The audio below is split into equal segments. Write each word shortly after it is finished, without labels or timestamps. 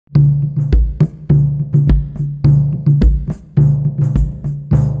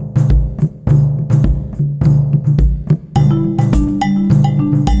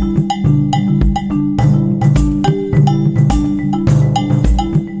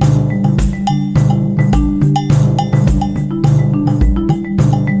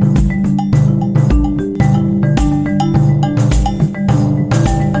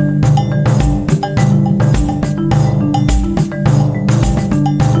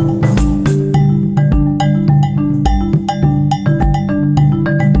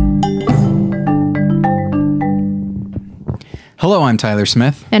Hello, I'm Tyler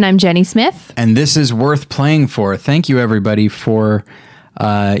Smith. And I'm Jenny Smith. And this is Worth Playing For. Thank you, everybody, for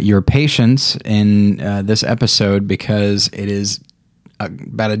your patience in this episode, because it is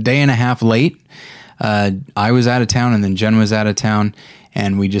about a day and a half late. I was out of town, and then Jen was out of town,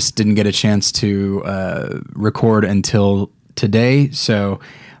 and we just didn't get a chance to record until today. So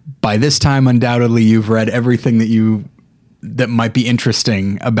by this time, undoubtedly, you've read everything that might be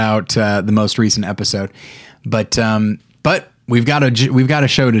interesting about the most recent episode. But we've got a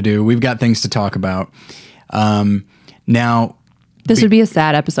show to do. We've got things to talk about. Now, this would be a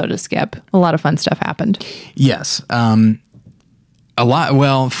sad episode to skip. A lot of fun stuff happened. Yes. A lot.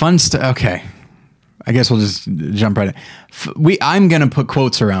 Well, fun stuff. Okay. I guess we'll just jump right in. I'm going to put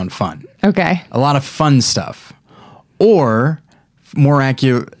quotes around fun. Okay. A lot of fun stuff. Or more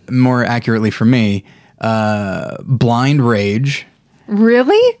accurately for me, blind rage.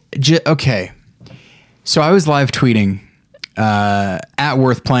 Really? Okay. So I was live tweeting at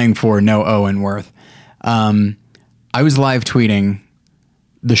Worth Playing For, no O in Worth. I was live tweeting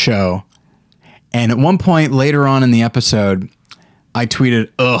the show, and at one point later on in the episode, I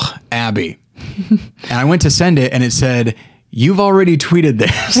tweeted, "Ugh, Abby," and I went to send it, and it said, "You've already tweeted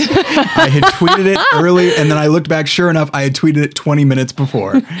this." I had tweeted it early, and then I looked back. Sure enough, I had tweeted it 20 minutes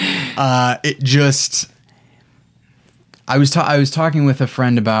before. I was talking with a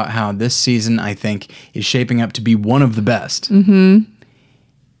friend about how this season, I think, is shaping up to be one of the best. Mm-hmm.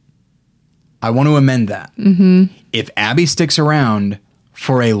 I want to amend that. Mm-hmm. If Abby sticks around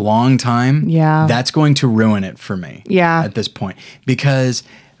for a long time, that's going to ruin it for me at this point. Because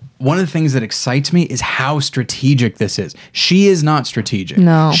one of the things that excites me is how strategic this is. She is not strategic.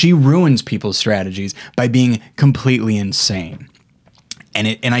 No. She ruins people's strategies by being completely insane.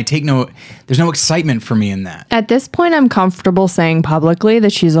 And I take there's no excitement for me in that. At this point, I'm comfortable saying publicly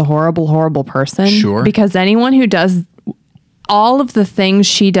that she's a horrible, horrible person. Sure. Because anyone who does all of the things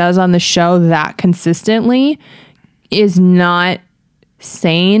she does on the show that consistently is not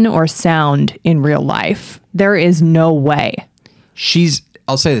sane or sound in real life. There is no way.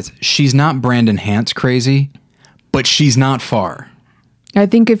 I'll say this, she's not Brandon Hantz crazy, but she's not far. I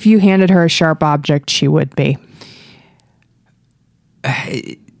think if you handed her a sharp object, she would be.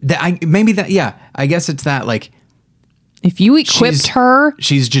 I guess it's that, like, if you equipped her,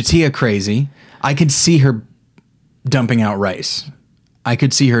 she's Jatia crazy. I could see her dumping out rice. I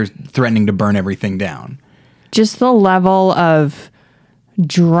could see her threatening to burn everything down. Just the level of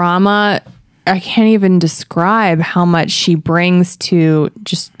drama, I can't even describe how much she brings to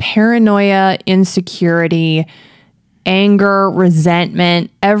just paranoia, insecurity, anger,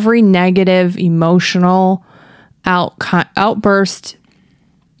 resentment, every negative emotional outburst,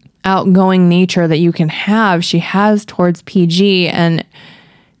 outgoing nature that you can have, she has towards PG, and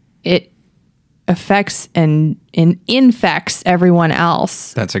it affects and infects everyone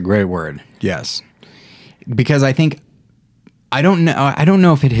else. That's a great word. Yes. Because I don't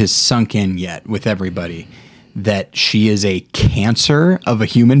know if it has sunk in yet with everybody that she is a cancer of a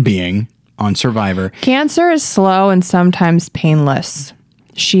human being on Survivor. Cancer is slow and sometimes painless.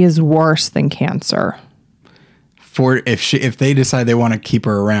 She is worse than cancer. If they decide they want to keep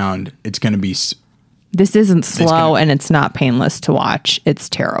her around, it's going to be... This isn't slow and it's not painless to watch. It's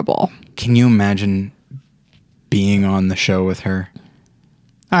terrible. Can you imagine being on the show with her?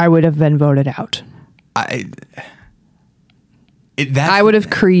 I would have been voted out. I would have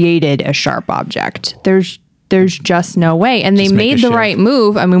created a sharp object. There's just no way. And they made the right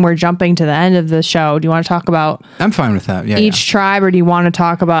move. I mean, we're jumping to the end of the show. Do you want to talk about... I'm fine with that. Yeah. Each tribe, or do you want to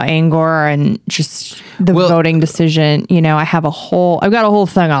talk about Angor and just the voting decision? You know, I've got a whole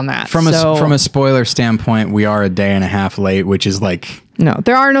thing on that. From a spoiler standpoint, we are a day and a half late, which is like... No,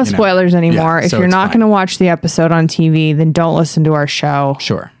 there are no spoilers anymore. If you're not going to watch the episode on TV, then don't listen to our show.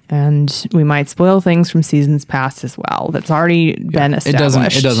 Sure. And we might spoil things from seasons past as well. That's already been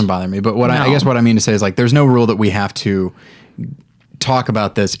established. It doesn't bother me. But I guess what I mean to say is, like, there's no rule that we have to talk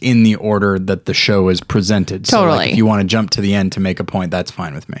about this in the order that the show is presented. Totally. So, like, if you want to jump to the end to make a point, that's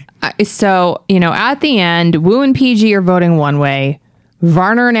fine with me. So, at the end, Woo and PG are voting one way,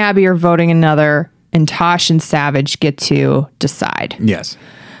 Varner and Abby are voting another, and Tosh and Savage get to decide. Yes.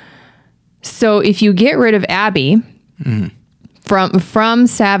 So if you get rid of Abby... Mm-hmm. From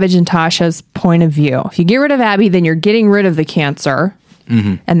Savage and Tasha's point of view, if you get rid of Abby, then you're getting rid of the cancer.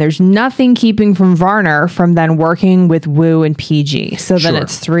 Mm-hmm. And there's nothing keeping from Varner from then working with Woo and PG. So then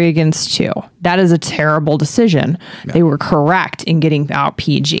it's 3 against 2. That is a terrible decision. Yeah. They were correct in getting out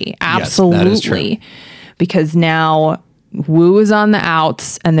PG. Absolutely. Yes, that is true. Because now Woo is on the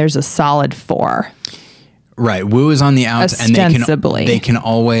outs and there's a solid 4. Right. Woo is on the outs, and they can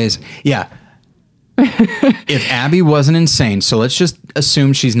always, If Abby wasn't insane, so let's just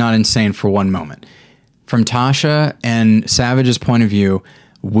assume she's not insane for one moment. From Tasha and Savage's point of view,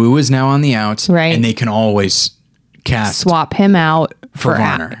 Wu is now on the outs, Right. and they can always Swap him out For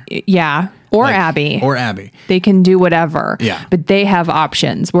Varner. Or like, Abby. Or Abby. They can do whatever. Yeah. But they have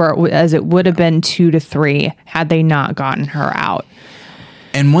options, whereas it would have been 2 to 3 had they not gotten her out.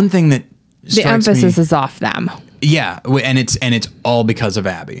 And one thing that The emphasis is off them. Yeah, and it's all because of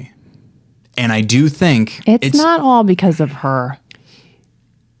Abby. And I do think It's not all because of her.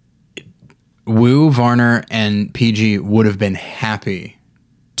 Wu, Varner, and PG would have been happy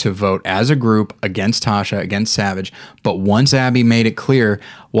to vote as a group against Tasha, against Savage. But once Abby made it clear,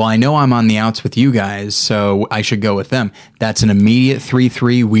 well, I know I'm on the outs with you guys, so I should go with them. That's an immediate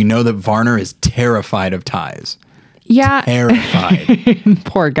 3-3. We know that Varner is terrified of ties. Yeah. Terrified.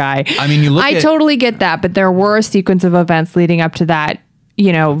 Poor guy. I mean, you look I at... totally get that, but there were a sequence of events leading up to that.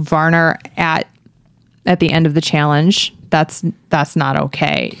 You know, Varner at the end of the challenge, that's not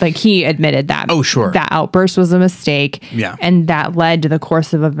okay. Like, he admitted that. Oh, sure. That outburst was a mistake. Yeah. And that led to the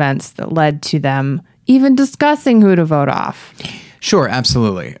course of events that led to them even discussing who to vote off. Sure,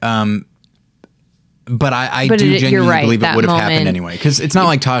 absolutely. But I But do you're genuinely right, believe it that would have happened moment- anyway. Because it's not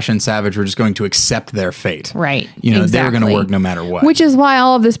like Tasha and Savage were just going to accept their fate. Right. You know, they were going to exactly. work no matter what. Which is why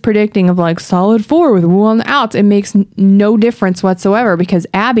all of this predicting of like solid 4 with Wu on the outs, it makes no difference whatsoever, because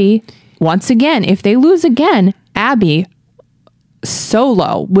Abby, once again, if they lose again, Abby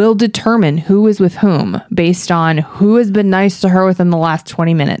solo will determine who is with whom based on who has been nice to her within the last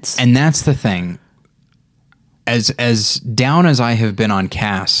 20 minutes. And that's the thing. As down as I have been on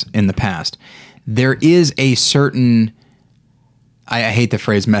Cass in the past, there is a certain, I hate the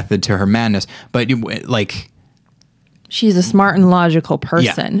phrase method to her madness, but like, She's a smart and logical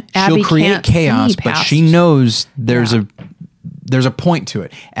person. yeah, Abby she'll create can't chaos, see but past- she knows there's a point to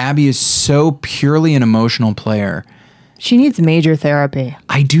it. Abby is so purely an emotional player. She needs major therapy.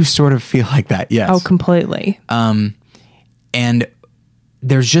 I do sort of feel like that, yes. Oh, completely. And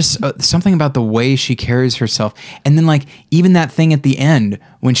there's just something about the way she carries herself. And then, like, even that thing at the end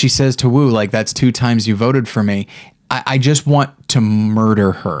when she says to Wu, like, that's 2 times you voted for me. I just want to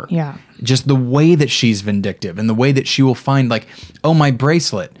murder her. Yeah. Just the way that she's vindictive and the way that she will find, like, oh, my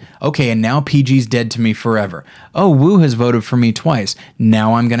bracelet. Okay, and now PG's dead to me forever. Oh, Wu has voted for me twice.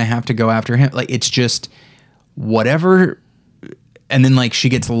 Now I'm going to have to go after him. Like, it's just whatever. And then, like, she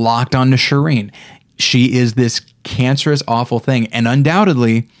gets locked onto Shireen. She is this cancerous, awful thing. And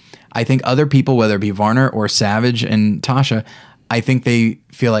undoubtedly, I think other people, whether it be Varner or Savage and Tasha, I think they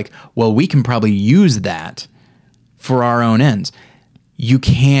feel like, well, we can probably use that for our own ends. You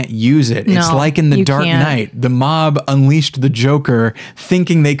can't use it. It's No, like in The you Dark can't. Knight. The mob unleashed the Joker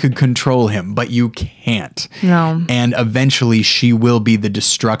thinking they could control him, but you can't. No. And eventually she will be the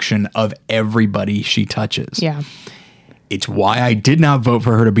destruction of everybody she touches. Yeah. It's why I did not vote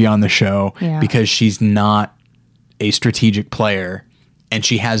for her to be on the show, Yeah. because she's not a strategic player and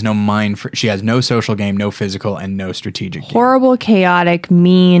she has no mind for, she has no social game, no physical, and no strategic game. Horrible, chaotic,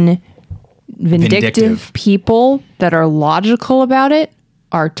 mean, vindictive people that are logical about it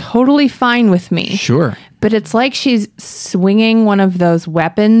are totally fine with me. Sure. But it's like she's swinging one of those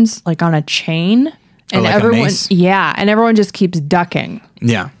weapons like on a chain, and like a everyone, mace? yeah, and everyone just keeps ducking.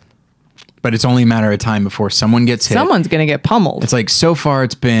 Yeah. But it's only a matter of time before someone gets hit. Someone's gonna get pummeled. It's like, so far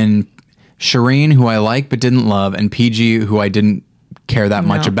it's been Shireen, who I like but didn't love, and PG, who I didn't care that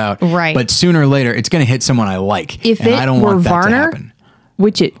much about. Right. But sooner or later, it's going to hit someone I like. If and it I don't were want that to Varner, happen.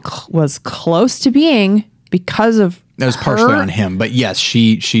 which it was close to being because of That was partially her, on him. But yes,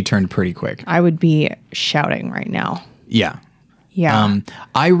 she turned pretty quick. I would be shouting right now. Yeah. Yeah.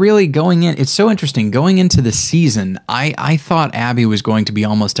 I really, going in, it's so interesting. Going into the season, I thought Abby was going to be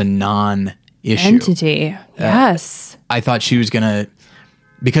almost a non-issue. Entity. Yes. I thought she was going to,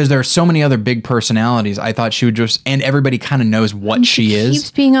 because there are so many other big personalities, I thought she would just, and everybody kind of knows what she is.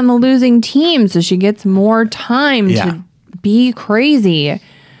 Keeps being on the losing team, so she gets more time Yeah. to be crazy.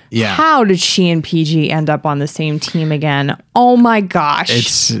 Yeah. How did she and PG end up on the same team again? Oh my gosh.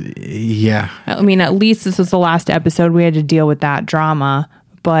 It's, yeah. I mean, at least this was the last episode we had to deal with that drama,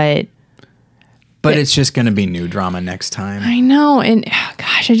 but But it's just going to be new drama next time. I know. And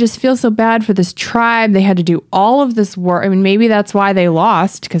gosh, I just feel so bad for this tribe. They had to do all of this work. I mean, maybe that's why they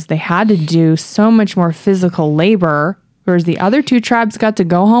lost, because they had to do so much more physical labor. Whereas the other 2 tribes got to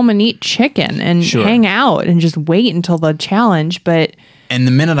go home and eat chicken and Sure. hang out and just wait until the challenge. But And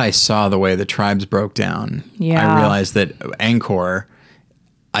the minute I saw the way the tribes broke down, Yeah. I realized that Angkor,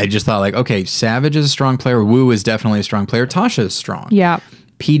 I just thought, like, okay, Savage is a strong player. Wu is definitely a strong player. Tasha is strong. yeah,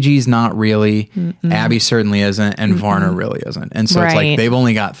 PG's not really, Abby certainly isn't, and Varner really isn't. And so it's like Right. they've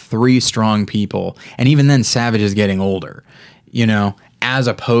only got 3 strong people. And even then, Savage is getting older, you know, as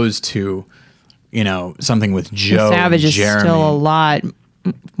opposed to, you know, something with Joe, Savage is Jeremy. still a lot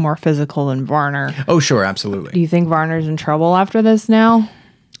more physical than Varner. Oh, sure, absolutely. Do you think Varner's in trouble after this now?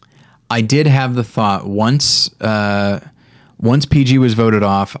 I did have the thought once PG was voted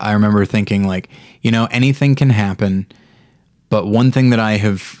off, I remember thinking like, you know, anything can happen. But one thing that I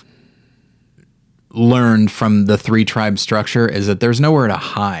have learned from the 3-tribe structure is that there's nowhere to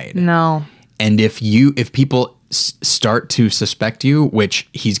hide. No. And if people start to suspect you, which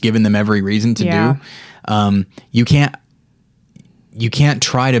he's given them every reason to Yeah. do, you can't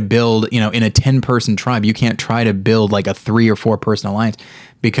try to build, you know, in a 10-person tribe, you can't try to build like a 3 or 4-person alliance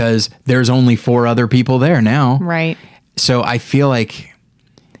because there's only 4 other people there now. Right. So I feel like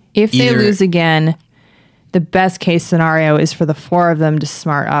If they Either- lose again, the best case scenario is for the 4 of them to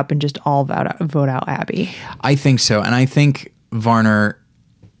smart up and just all vote out Abby. I think so. And I think Varner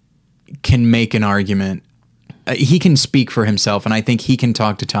can make an argument. He can speak for himself. And I think he can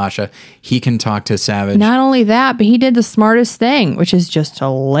talk to Tasha. He can talk to Savage. Not only that, but he did the smartest thing, which is just to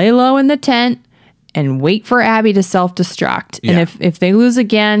lay low in the tent and wait for Abby to self-destruct. Yeah. And if they lose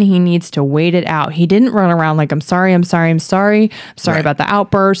again, he needs to wait it out. He didn't run around like, I'm sorry Right. about the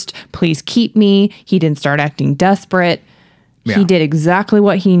outburst. Please keep me. He didn't start acting desperate. Yeah. He did exactly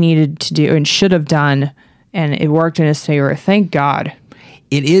what he needed to do and should have done. And it worked in his favor. Thank God.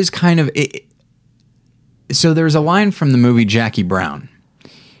 It is kind of... So there's a line from the movie Jackie Brown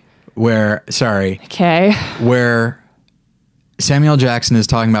where Samuel Jackson is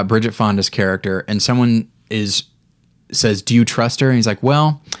talking about Bridget Fonda's character, and someone says, "Do you trust her?" And he's like,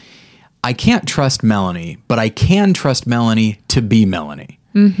 "Well, I can't trust Melanie, but I can trust Melanie to be Melanie."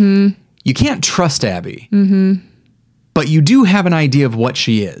 Mm-hmm. You can't trust Abby, but you do have an idea of what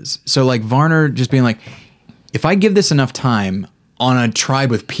she is. So, like Varner just being like, "If I give this enough time on a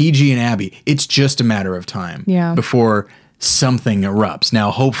tribe with PG and Abby, it's just a matter of time before something erupts."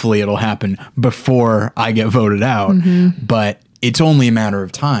 Now, hopefully, it'll happen before I get voted out, but it's only a matter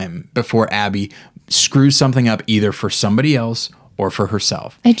of time before Abby screws something up either for somebody else or for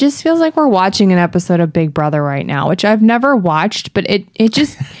herself. It just feels like we're watching an episode of Big Brother right now, which I've never watched, but it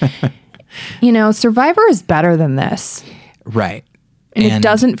just, you know, Survivor is better than this. Right. And it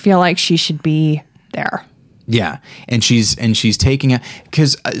doesn't feel like she should be there. Yeah, and she's taking it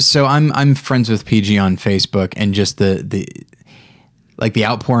because so I'm friends with PG on Facebook, and just the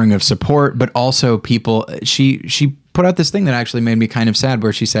outpouring of support, but also people. She put out this thing that actually made me kind of sad,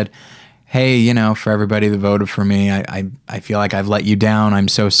 where she said, "Hey, you know, for everybody that voted for me, I feel like I've let you down. I'm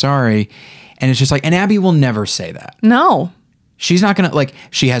so sorry." And it's just like, and Abby will never say that. No. She's not gonna, like,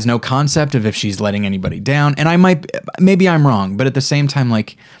 she has no concept of if she's letting anybody down. And maybe I'm wrong, but at the same time,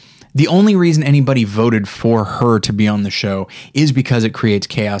 like, the only reason anybody voted for her to be on the show is because it creates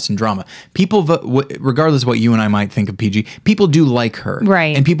chaos and drama. People vote, regardless of what you and I might think of PG, people do like her.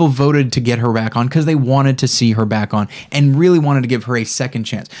 Right. And people voted to get her back on because they wanted to see her back on and really wanted to give her a second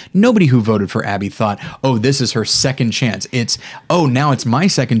chance. Nobody who voted for Abby thought, oh, this is her second chance. It's, oh, now it's my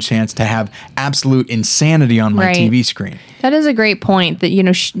second chance to have absolute insanity on my Right. TV screen. That is a great point that, you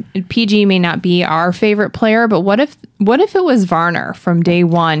know, PG may not be our favorite player, but what if it was Varner from day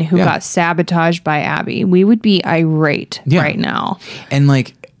one who got sabotaged by Abby? We would be irate right now. And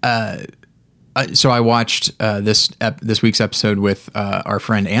like, so I watched this week's episode with our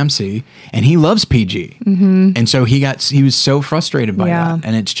friend Amcy, and he loves PG, and so he was so frustrated by that,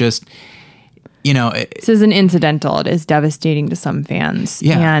 and it's just, you know, this is an incidental. It is devastating to some fans,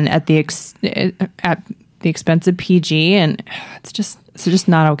 and at the expense of PG, and it's just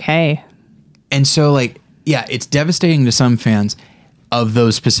not okay. And so, like, yeah, it's devastating to some fans of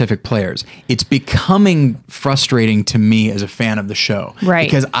those specific players. It's becoming frustrating to me as a fan of the show. Right.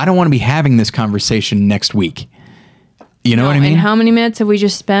 Because I don't want to be having this conversation next week. You know what I mean? And how many minutes have we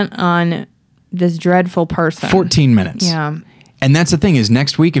just spent on this dreadful person? 14 minutes. Yeah. And that's the thing, is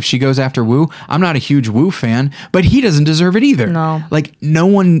next week, if she goes after Wu, I'm not a huge Wu fan, but he doesn't deserve it either. No. Like, no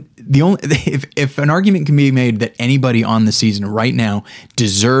one, if an argument can be made that anybody on the season right now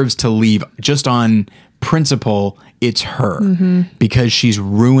deserves to leave just on principle, it's her, because she's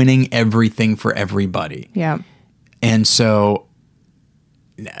ruining everything for everybody. Yeah. And so,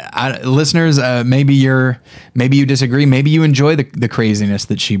 listeners, maybe you disagree, maybe you enjoy the craziness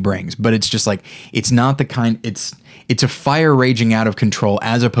that she brings, but it's just like, it's not the kind, it's a fire raging out of control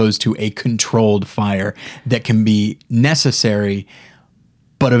as opposed to a controlled fire that can be necessary,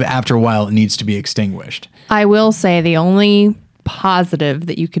 but after a while it needs to be extinguished. I will say the only positive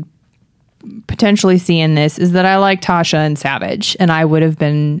that you could potentially see in this is that I like Tasha and Savage, and I would have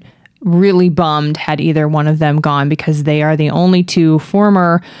been really bummed had either one of them gone because they are the only two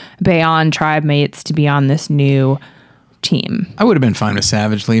former Bayon tribe mates to be on this new team. I would have been fine with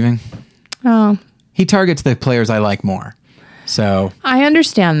Savage leaving. Oh. He targets the players I like more. So I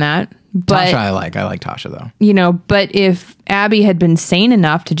understand that. But Tasha I like Tasha though. You know, but if Abby had been sane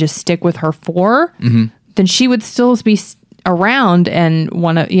enough to just stick with her 4, then she would still be around and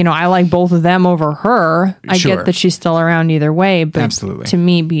want to, you know, I like both of them over her. I get that she's still around either way, but absolutely. To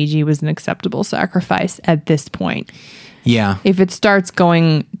me, BG was an acceptable sacrifice at this point. Yeah. If it starts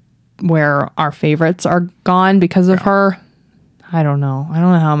going where our favorites are gone because of her, I don't know. I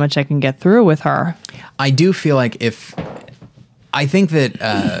don't know how much I can get through with her. I do feel like I think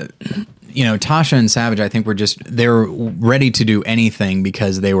that, you know, Tasha and Savage, I think they're ready to do anything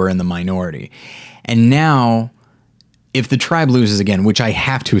because they were in the minority. And now, if the tribe loses again, which I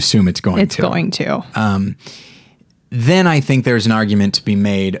have to assume it's going to. Then I think there's an argument to be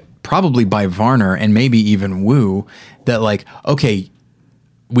made, probably by Varner and maybe even Wu, that like, okay,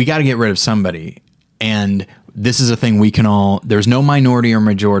 we got to get rid of somebody. And this is a thing there's no minority or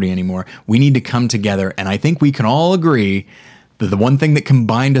majority anymore. We need to come together. And I think we can all agree that the one thing that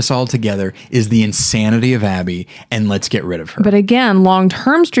combined us all together is the insanity of Abby, and let's get rid of her. But again,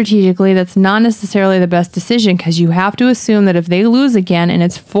 long-term strategically, that's not necessarily the best decision because you have to assume that if they lose again and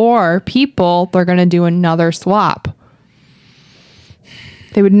it's 4 people, they're going to do another swap.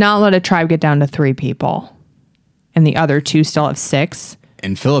 They would not let a tribe get down to 3 people. And the other 2 still have 6.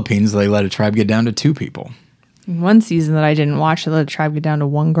 In Philippines, they let a tribe get down to 2 people. In one season that I didn't watch, they let a tribe get down to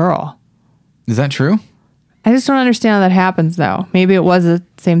 1 girl. Is that true? I just don't understand how that happens, though. Maybe it was the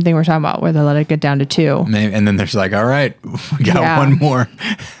same thing we're talking about, where they let it get down to 2. Maybe, and then there's like, all right, we got one more.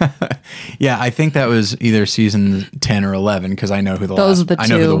 Yeah, I think that was either season 10 or 11 because I know who I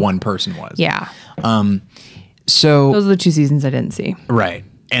know who the one person was. Yeah. So those are the 2 seasons I didn't see. Right,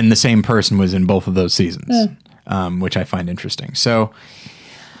 and the same person was in both of those seasons, which I find interesting. So,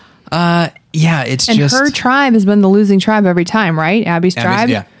 yeah, it's and just her tribe has been the losing tribe every time, right? Abby's tribe.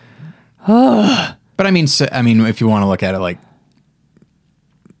 Yeah. Oh. But I mean, if you want to look at it like,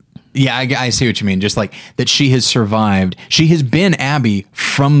 yeah, I see what you mean. Just like that she has survived. She has been Abby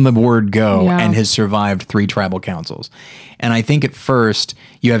from the word go and has survived 3 tribal councils. And I think at first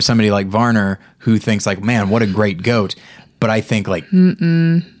you have somebody like Varner who thinks like, man, what a great goat. But I think like,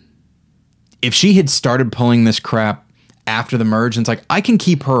 if she had started pulling this crap after the merge, and it's like, I can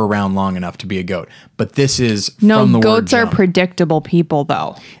keep her around long enough to be a goat. But this is from the word goats are jump. Predictable people,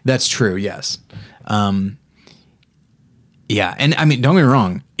 though. That's true, yes. Yeah, and I mean, don't get me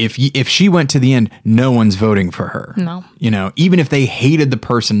wrong. If she went to the end, no one's voting for her. No. You know, even if they hated the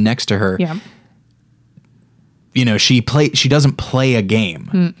person next to her. Yeah. You know, she doesn't play a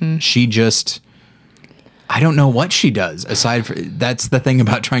game. She just, I don't know what she does aside from, that's the thing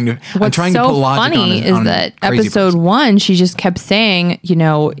about trying to put logic on it. What's so funny is that episode 1, she just kept saying, you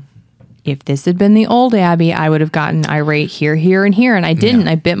know, if this had been the old Abby, I would have gotten irate here, here, and here. And I didn't.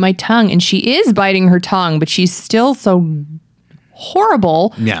 I bit my tongue. And she is biting her tongue, but she's still so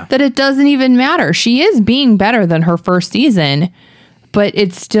horrible that it doesn't even matter. She is being better than her first season, but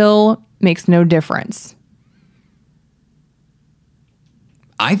it still makes no difference.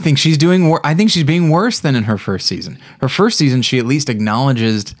 I think she's being worse than in her first season. Her first season, she at least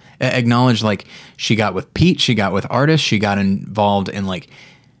acknowledged like she got with Pete, she got with Artis, she got involved in like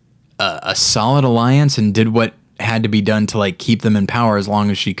a solid alliance and did what had to be done to like keep them in power as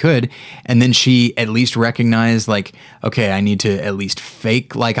long as she could. And then she at least recognized like, okay, I need to at least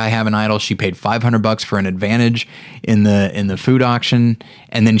fake like I have an idol. She paid $500 for an advantage in the food auction,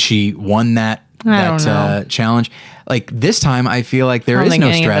 and then she won that challenge. Like this time, I feel like there is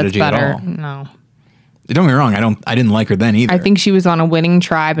no strategy at all. No. Don't get me wrong. I didn't like her then either. I think she was on a winning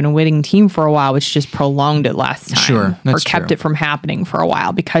tribe and a winning team for a while, which just prolonged it last time. Sure, that's or kept it from happening for a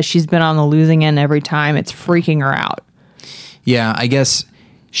while because she's been on the losing end every time. It's freaking her out. Yeah, I guess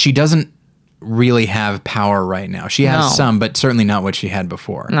she doesn't really have power right now. She has some, but certainly not what she had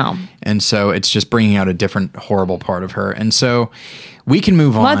before. No. And so it's just bringing out a different horrible part of her. And so we can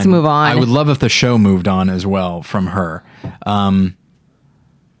move on. Let's move on. I would love if the show moved on as well from her.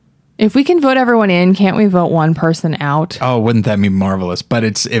 If we can vote everyone in, can't we vote one person out? Oh, wouldn't that be marvelous? But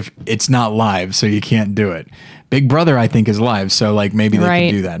it's not live, so you can't do it. Big Brother, I think, is live, so like maybe they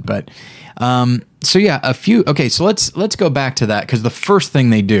can do that. But so yeah, okay, so let's go back to that, because the first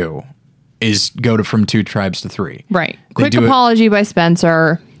thing they do is go from 2 tribes to 3. Right. Quick apology by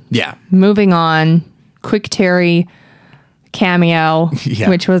Spencer. Yeah. Moving on. Quick Terry cameo,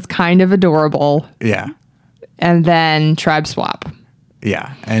 which was kind of adorable. Yeah. And then tribe swap.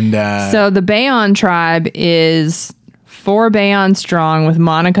 Yeah. And so the Bayon tribe is 4 Bayon strong with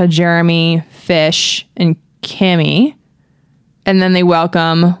Monica, Jeremy, Fish, and Kimmy. And then they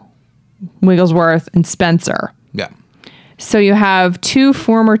welcome Wigglesworth and Spencer. yeah. So you have 2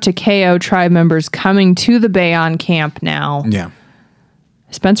 former Takeo tribe members coming to the Bayon camp now. Yeah.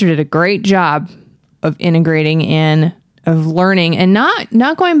 Spencer did a great job of integrating in, of learning, and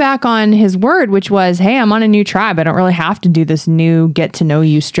not going back on his word, which was, hey, I'm on a new tribe. I don't really have to do this new get to know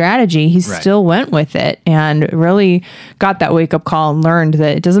you strategy. He still went with it and really got that wake up call and learned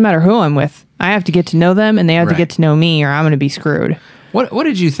that it doesn't matter who I'm with. I have to get to know them and they have to get to know me or I'm going to be screwed. What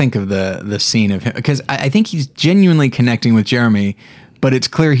did you think of the scene of him? Because I think he's genuinely connecting with Jeremy, but it's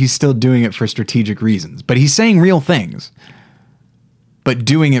clear he's still doing it for strategic reasons. But he's saying real things, but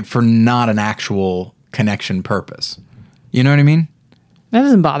doing it for not an actual connection purpose. You know what I mean? That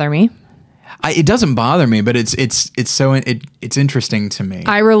doesn't bother me. It doesn't bother me, but it's interesting to me.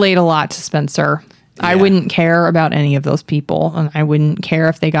 I relate a lot to Spencer. Yeah. I wouldn't care about any of those people, and I wouldn't care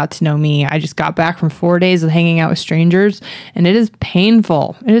if they got to know me. I just got back from 4 days of hanging out with strangers, and it is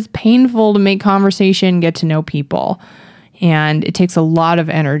painful. It is painful to make conversation, get to know people, and it takes a lot of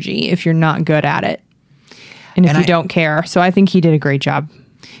energy if you're not good at it, and if you don't care. So I think he did a great job.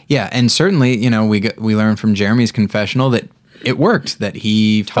 Yeah, and certainly, we learned from Jeremy's confessional that it worked, that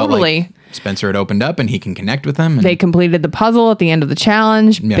he felt like Spencer had opened up and he can connect with them. They completed the puzzle at the end of the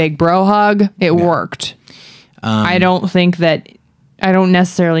challenge. Yeah. Big bro hug. It worked. I don't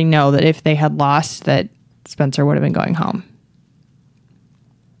necessarily know that if they had lost that Spencer would have been going home.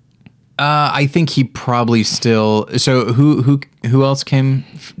 I think he probably still... So who else came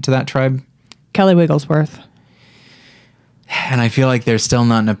to that tribe? Kelly Wigglesworth. And I feel like they're still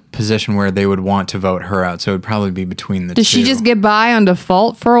not in a position where they would want to vote her out. So it would probably be between the two. Does she just get by on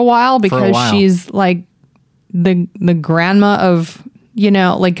default for a while because she's like the grandma of,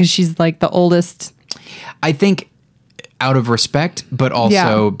 because she's like the oldest? I think out of respect, but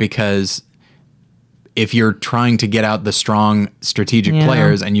also because if you're trying to get out the strong strategic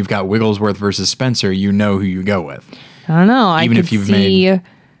players and you've got Wigglesworth versus Spencer, you know who you go with. I don't know. Even if you've made...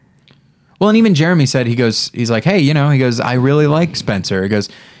 Well, and even Jeremy said, he's like, hey, I really like Spencer. He goes,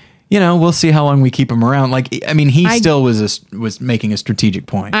 we'll see how long we keep him around. He still was making a strategic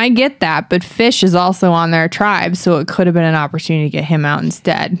point. I get that, but Fish is also on their tribe, so it could have been an opportunity to get him out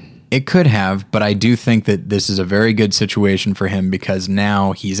instead. It could have, but I do think that this is a very good situation for him because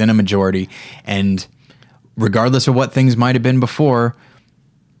now he's in a majority, and regardless of what things might have been before,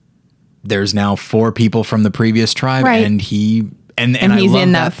 there's now 4 people from the previous tribe, and he... And he's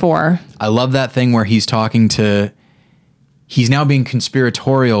in that 4. I love that thing where he's talking to... He's now being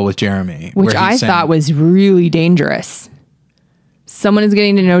conspiratorial with Jeremy. Which I thought was really dangerous. Someone is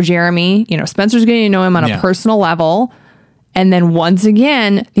getting to know Jeremy. Spencer's getting to know him on a personal level. And then once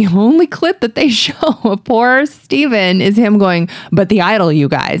again, the only clip that they show of poor Steven is him going, but the idol, you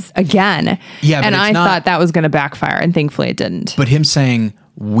guys, again. Yeah, and I thought that was going to backfire. And thankfully it didn't. But him saying...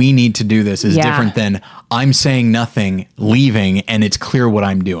 we need to do this is different than I'm saying nothing, leaving, and it's clear what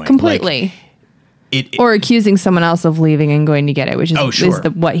I'm doing. Completely. Or accusing someone else of leaving and going to get it, which is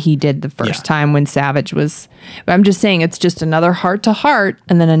what he did the first time when Savage was... I'm just saying it's just another heart to heart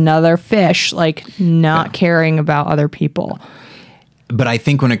and then another Fish, not caring about other people. But I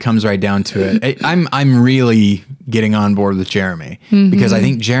think when it comes right down to it, I'm really getting on board with Jeremy because I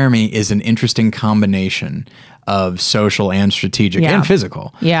think Jeremy is an interesting combination of social and strategic and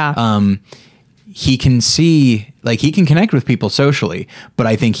physical. Yeah. He can see, he can connect with people socially, but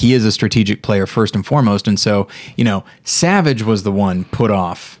I think he is a strategic player first and foremost. And so, Savage was the one put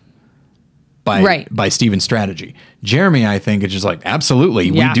off by Steven's strategy. Jeremy, I think, is just absolutely,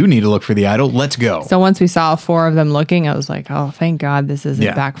 we do need to look for the idol. Let's go. So once we saw 4 of them looking, I was like, oh, thank God this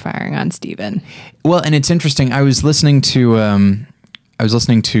isn't backfiring on Steven. Well, and it's interesting. I was listening to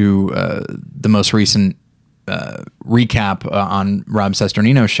the most recent recap on Rob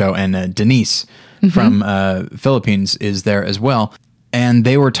Sesternino's show, and Denise from Philippines is there as well. And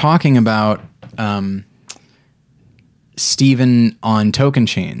they were talking about Steven on Token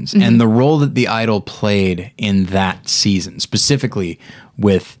Chains and the role that the idol played in that season, specifically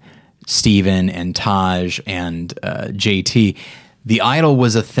with Steven and Taj and JT. The idol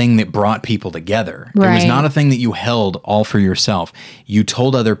was a thing that brought people together. Right. It was not a thing that you held all for yourself. You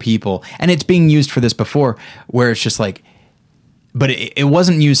told other people, and it's being used for this before, where it's just but it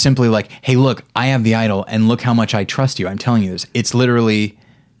wasn't used simply hey, look, I have the idol, and look how much I trust you. I'm telling you this. It's literally,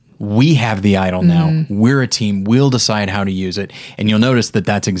 we have the idol now. We're a team. We'll decide how to use it. And you'll notice that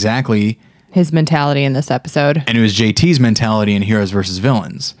that's exactly... his mentality in this episode. And it was JT's mentality in Heroes versus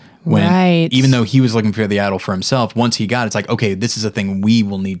Villains, Right. Even though he was looking for the idol for himself, once he got it, it's like, okay, this is a thing we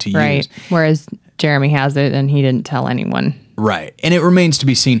will need to Right. use. Whereas Jeremy has it and he didn't tell anyone. Right. And it remains to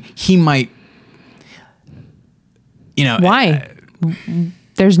be seen. He might, Why?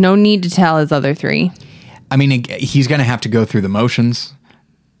 There's no need to tell his other three. I mean, he's going to have to go through the motions.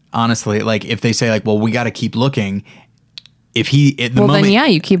 Honestly, like if they say like, well, we got to keep looking. If he at the moment, then yeah,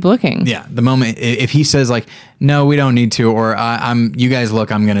 you keep looking. Yeah, the moment if he says like, no, we don't need to, or you guys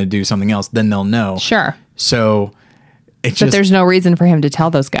look, I'm going to do something else, then they'll know. Sure. So it's But there's no reason for him to tell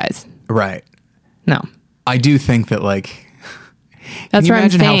those guys. Right. No. I do think that like, That's can you what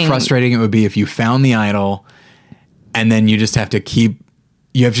imagine I'm saying. how frustrating it would be if you found the idol and then you just have to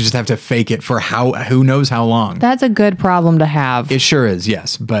have to fake it for who knows how long. That's a good problem to have. It sure is,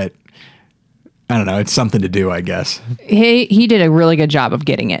 yes, but I don't know. It's something to do, I guess. He did a really good job of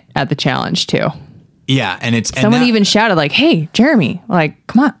getting it at the challenge too. Yeah, and someone even shouted like, "Hey, Jeremy, like,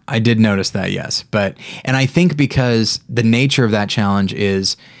 come on." I did notice that, yes, and I think because the nature of that challenge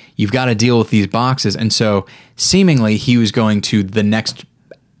is you've got to deal with these boxes, and so seemingly he was going to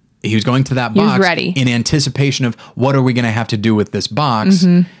that box ready. in anticipation of what are we going to have to do with this box.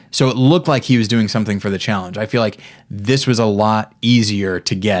 Mm-hmm. So it looked like he was doing something for the challenge. I feel like this was a lot easier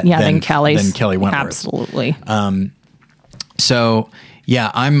to get than Kelly Wentworth. Absolutely. So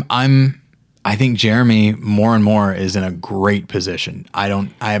yeah, I think Jeremy more and more is in a great position. I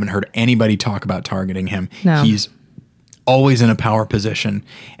haven't heard anybody talk about targeting him. No. He's always in a power position.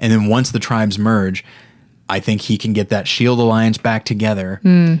 And then once the tribes merge, I think he can get that Shield Alliance back together.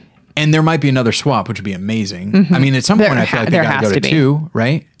 And there might be another swap, which would be amazing. Mm-hmm. I mean, at some point, I feel like they got to go to 2,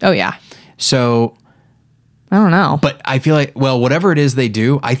 right? Oh, yeah. So I don't know. But I feel like, well, whatever it is they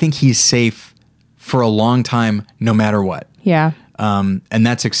do, I think he's safe for a long time, no matter what. Yeah. And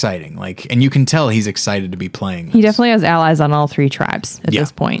that's exciting. Like, and you can tell he's excited to be playing this. He definitely has allies on all 3 tribes at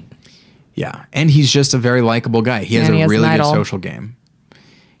this point. Yeah. And he's just a very likable guy. He has a really good social game.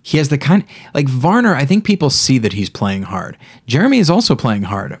 He has the kind, like Varner, I think people see that he's playing hard. Jeremy is also playing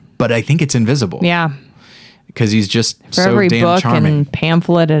hard, but I think it's invisible. Yeah. Because he's just For so every damn book charming. and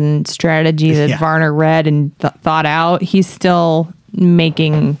pamphlet and strategy that Varner read and thought out, he's still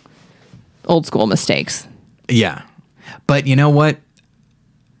making old school mistakes. Yeah. But you know what?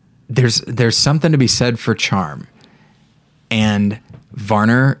 There's something to be said for charm. And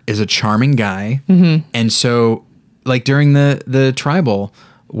Varner is a charming guy. Mm-hmm. And so, like during the tribal,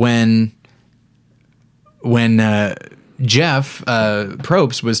 when Jeff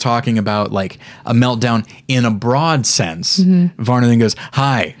Probst was talking about like a meltdown in a broad sense, Varner then goes,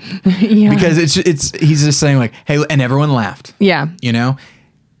 "Hi," because he's just saying like, "Hey," and everyone laughed. Yeah, you know,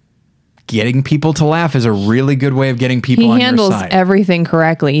 getting people to laugh is a really good way of getting people on your side. He handles everything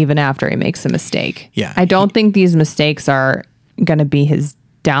correctly, even after he makes a mistake. Yeah, I don't think these mistakes are going to be his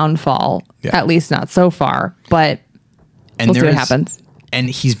downfall, at least not so far. But we'll see what happens. And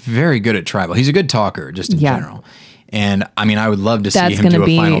he's very good at tribal. He's a good talker, just in general. And I mean, I would love to see him do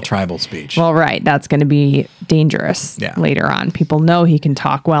a final tribal speech. Well, right. That's going to be dangerous later on. People know he can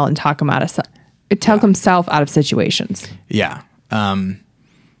talk well and talk himself out of situations. Yeah. And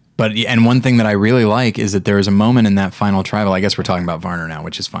one thing that I really like is that there is a moment in that final tribal. I guess we're talking about Varner now,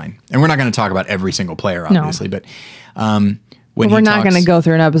 which is fine. And we're not going to talk about every single player, obviously. No. But we're not going to go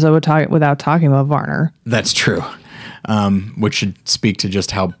through an episode without talking about Varner. That's true. Which should speak to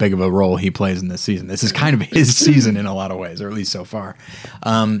just how big of a role he plays in this season. This is kind of his season in a lot of ways, or at least so far.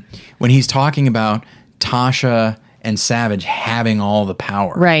 When he's talking about Tasha and Savage having all the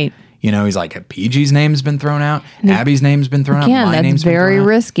power. Right. You know, he's like, PG's name's been thrown out. Abby's name's been thrown out. My name's been thrown out. That's very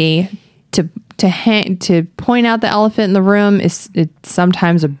risky. To point out the elephant in the room it's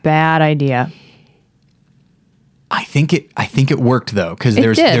sometimes a bad idea. I think it worked though, because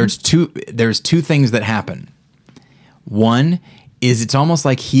there's two things that happen. One is it's almost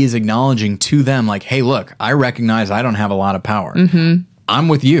like he is acknowledging to them, like, hey, look, I recognize I don't have a lot of power. Mm-hmm. I'm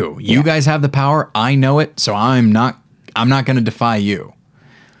with you. You guys have the power. I know it. So I'm not going to defy you.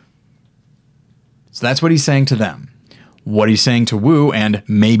 So that's what he's saying to them. What he's saying to Wu and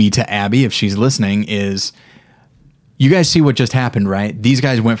maybe to Abby, if she's listening, is you guys see what just happened, right? These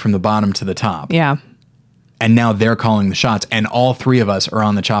guys went from the bottom to the top. Yeah. And now they're calling the shots. And all 3 of us are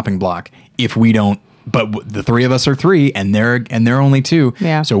on the chopping block if we don't. But the 3 of us are 3 and they're only 2.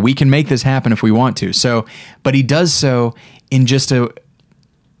 Yeah. So we can make this happen if we want to. So, but he does so in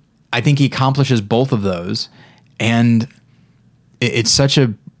I think he accomplishes both of those. And it's such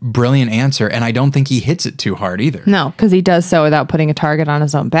a brilliant answer. And I don't think he hits it too hard either. No, because he does so without putting a target on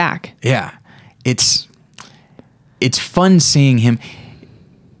his own back. Yeah. It's fun seeing him.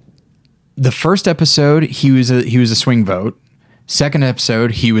 The first episode, he was a swing vote. Second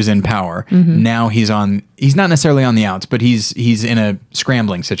episode, he was in power. Now he's not necessarily on the outs, but he's in a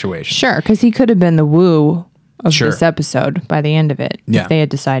scrambling situation. Sure, because he could have been the Wu of Sure. this episode by the end of it Yeah. if they had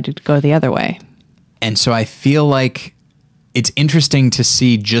decided to go the other way. And so I feel like it's interesting to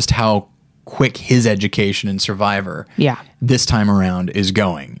see just how quick his education in Survivor this time around is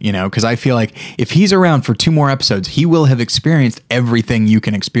going, because I feel like if he's around for 2 more episodes, he will have experienced everything you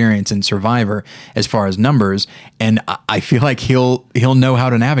can experience in Survivor as far as numbers, and I feel like he'll know how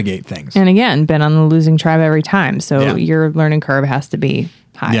to navigate things. And again, been on the losing tribe every time, so Yeah. your learning curve has to be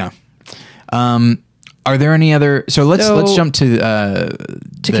high. Yeah. Are there any other? So let's jump to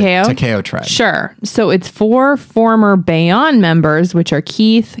Takeo? the Takeo tribe. Sure. So it's 4 former Bayon members, which are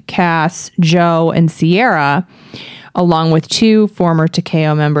Keith, Cass, Joe, and Sierra, along with 2 former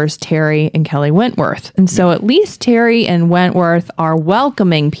Takeo members, Terry and Kelly Wentworth. And so at least Terry and Wentworth are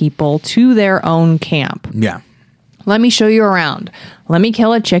welcoming people to their own camp. Yeah. Let me show you around. Let me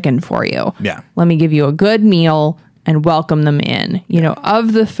kill a chicken for you. Yeah. Let me give you a good meal and welcome them in.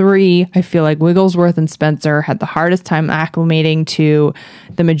 Of the 3, I feel like Wigglesworth and Spencer had the hardest time acclimating to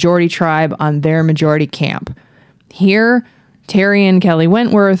the majority tribe on their majority camp. Here, Terry and Kelly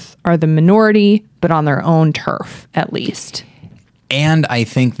Wentworth are the minority, but on their own turf, at least. And I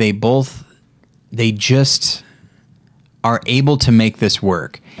think they just are able to make this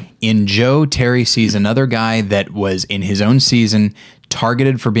work. In Joe, Terry sees another guy that was in his own season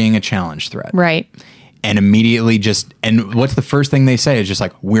targeted for being a challenge threat. Right. And immediately and what's the first thing they say is just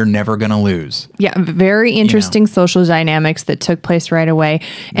like, we're never going to lose. Yeah, very interesting social dynamics that took place right away.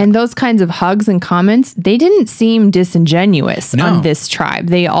 And those kinds of hugs and comments, they didn't seem disingenuous on this tribe.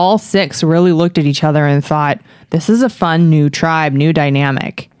 They all 6 really looked at each other and thought, this is a fun new tribe, new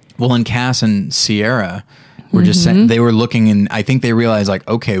dynamic. Well, and Cass and Sierra were just saying, they were looking, and I think they realized like,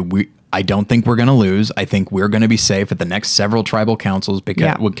 okay, I don't think we're going to lose. I think we're going to be safe at the next several tribal councils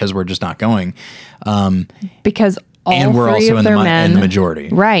because we're just not going. Because all and we're 3 also of their men, in the majority.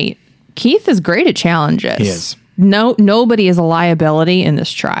 Right. Keith is great at challenges. He is. Nobody is a liability in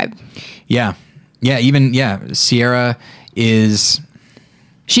this tribe. Yeah. Yeah. Sierra is...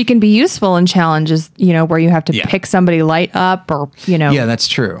 She can be useful in challenges, where you have to pick somebody light up or, Yeah, that's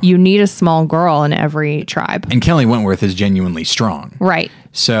true. You need a small girl in every tribe. And Kelly Wentworth is genuinely strong. Right.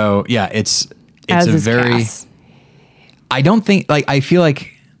 So, yeah, it's As a is very... Cass. I don't think... I feel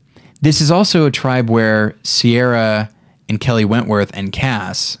like this is also a tribe where Sierra and Kelly Wentworth and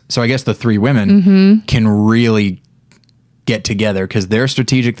Cass, so I guess the 3 women, can really get together because they're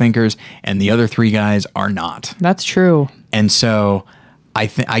strategic thinkers and the other 3 guys are not. That's true. And so... I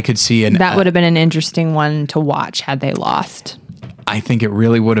could see that would have been an interesting one to watch had they lost. I think it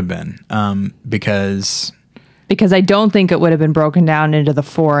really would have been because I don't think it would have been broken down into the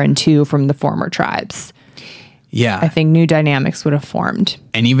 4 and 2 from the former tribes. Yeah, I think new dynamics would have formed.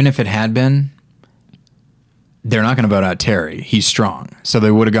 And even if it had been, they're not going to vote out Terry. He's strong. So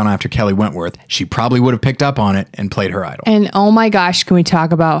they would have gone after Kelly Wentworth. She probably would have picked up on it and played her idol. And oh my gosh, can we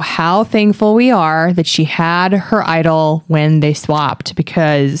talk about how thankful we are that she had her idol when they swapped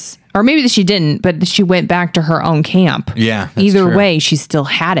or maybe that she didn't, but she went back to her own camp. Yeah. That's Either true. way, she still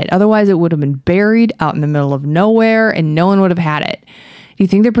had it. Otherwise, it would have been buried out in the middle of nowhere and no one would have had it. Do you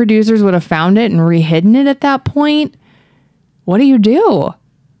think the producers would have found it and re-hidden it at that point? What do you do?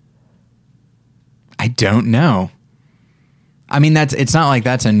 I don't know. I mean, it's not like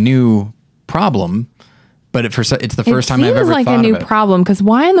that's a new problem, but it's the first time I've ever like thought a new of it. problem because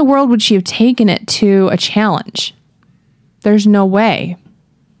why in the world would she have taken it to a challenge? There's no way.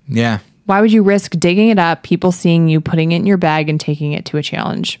 Yeah. Why would you risk digging it up, people seeing you, putting it in your bag, and taking it to a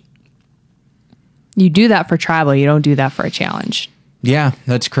challenge? You do that for tribal. You don't do that for a challenge. Yeah,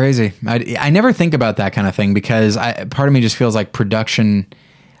 that's crazy. I never think about that kind of thing because part of me just feels like production.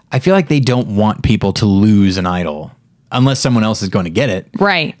 I feel like they don't want people to lose an idol unless someone else is going to get it.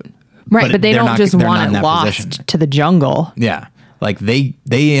 Right. But they don't just want it lost to the jungle. Yeah. Like they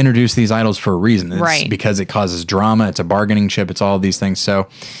introduce these idols for a reason. It's because it causes drama. It's a bargaining chip. It's all of these things. So,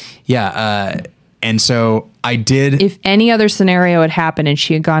 yeah. And so I did. If any other scenario had happened and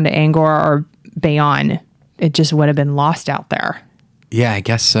she had gone to Angor or Bayon, it just would have been lost out there. Yeah, I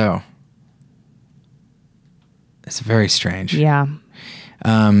guess so. It's very strange. Yeah.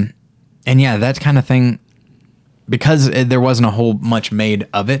 And yeah, that kind of thing, because there wasn't a whole much made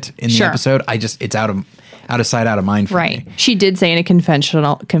of it in the episode, it's out of sight, out of mind for me. She did say in a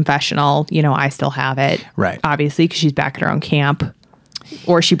confessional, I still have it. Right. Obviously, because she's back at her own camp.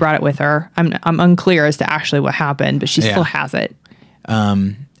 Or she brought it with her. I'm unclear as to actually what happened, but she still has it.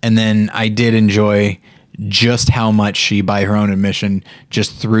 And then I did enjoy just how much she, by her own admission,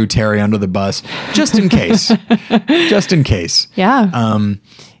 just threw Terry under the bus, just in case. Just in case. Yeah.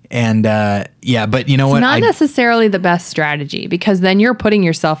 But you know what? Not necessarily the best strategy, because then you're putting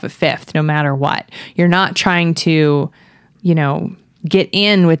yourself at fifth no matter what. You're not trying to, get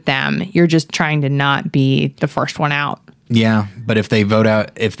in with them. You're just trying to not be the first one out. Yeah, but if they vote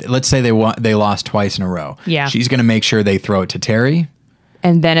out, let's say they lost twice in a row, yeah, she's going to make sure they throw it to Terry,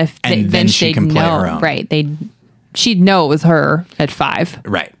 and then then she can play her own. Right? She'd know it was her at 5.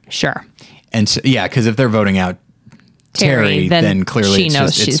 Right. Sure. And so, yeah, because if they're voting out Terry, then clearly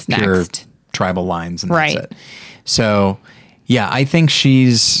it's pure next. Tribal lines, and that's it. So, yeah, I think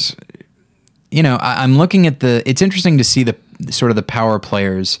she's. I'm looking at it's interesting to see the sort of the power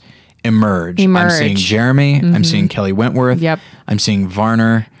players emerge. I'm seeing Jeremy. Mm-hmm. I'm seeing Kelly Wentworth. Yep. I'm seeing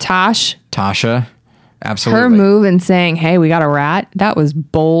Varner. Tasha. Absolutely. Her move in saying, "Hey, we got a rat," that was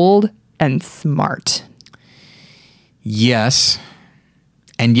bold and smart. Yes.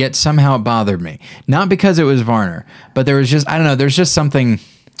 And yet somehow it bothered me. Not because it was Varner, but there was just, I don't know, there's just something.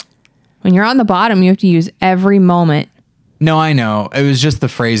 When you're on the bottom, you have to use every moment. No, I know. It was just the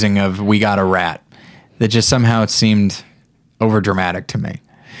phrasing of "we got a rat" that just somehow it seemed overdramatic to me.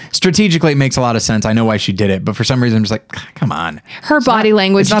 Strategically, it makes a lot of sense. I know why she did it, but for some reason, I'm just like, come on. Her body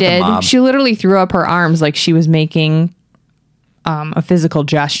language did. She literally threw up her arms like she was making a physical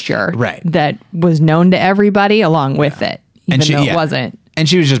gesture that was known to everybody along with it, even though it wasn't. And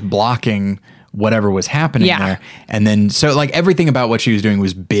she was just blocking whatever was happening there. And then, so like everything about what she was doing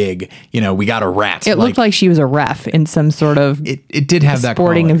was big. We got a rat. It looked like she was a ref in some sort of it did have that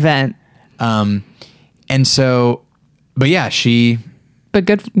sporting event. And so, but yeah, But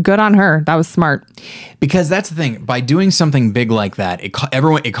good on her. That was smart. Because that's the thing. By doing something big like that, it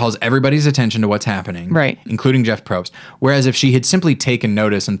calls everybody's attention to what's happening, right? Including Jeff Probst. Whereas if she had simply taken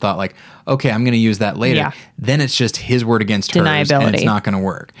notice and thought like, okay, I'm going to use that later, then it's just his word against hers, and it's not going to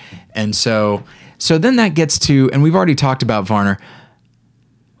work. And so then that gets to, and we've already talked about Varner.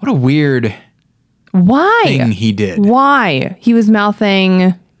 What a weird thing he did. Why? He was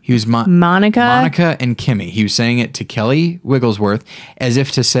mouthing... He was Monica and Kimmy. He was saying it to Kelly Wigglesworth as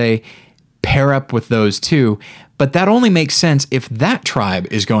if to say, pair up with those two. But that only makes sense if that tribe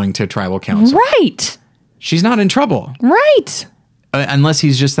is going to tribal council. Right. She's not in trouble. Right. Unless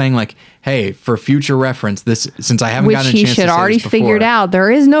he's just saying like, hey, for future reference, since I haven't gotten a chance to say this before. Which he should already figured out.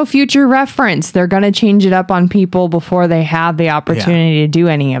 There is no future reference. They're going to change it up on people before they have the opportunity to do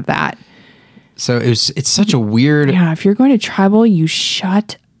any of that. So it's such a weird... Yeah, if you're going to tribal, you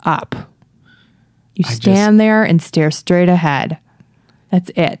shut up. You stand there and stare straight ahead.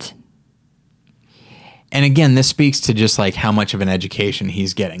 That's it. And again, this speaks to just like how much of an education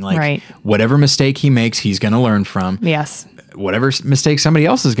he's getting. Like whatever mistake he makes, he's going to learn from. Yes. Whatever mistake somebody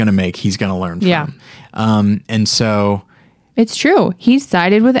else is going to make, he's going to learn from. Yeah. And so... It's true. He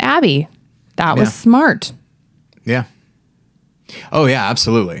sided with Abby. That was smart. Yeah. Oh yeah,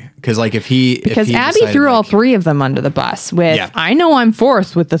 absolutely. Because like if Abby threw all 3 of them under the bus with, I know I'm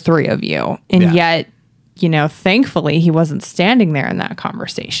fourth with the 3 of you, and yet, thankfully he wasn't standing there in that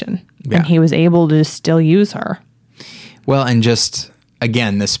conversation, and he was able to still use her. Well, and just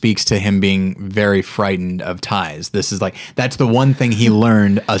again, this speaks to him being very frightened of ties. This is like that's the one thing he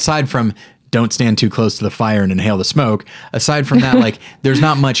learned aside from. Don't stand too close to the fire and inhale the smoke. Aside from that, like there's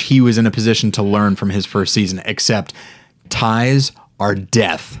not much he was in a position to learn from his first season, except ties are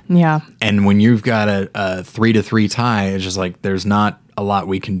death. Yeah. And when you've got a 3-3 tie, it's just like there's not a lot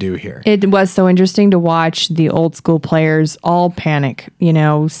we can do here. It was so interesting to watch the old school players all panic.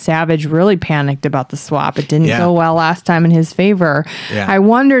 Savage really panicked about the swap. It didn't go well last time in his favor. Yeah. I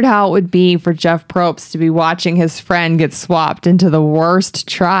wondered how it would be for Jeff Probst to be watching his friend get swapped into the worst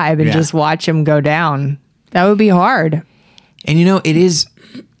tribe and just watch him go down. That would be hard. And it is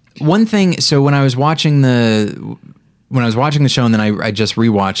one thing. So when I was watching the show and then I just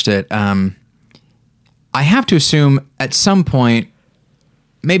rewatched it, I have to assume at some point,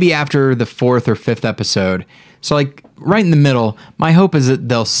 maybe after the 4th or 5th episode, so like right in the middle, my hope is that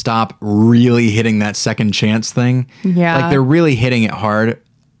they'll stop really hitting that second chance thing. Yeah. Like they're really hitting it hard.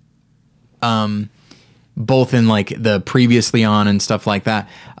 Both in like the previously on and stuff like that.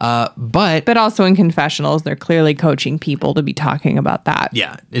 But also in confessionals, they're clearly coaching people to be talking about that.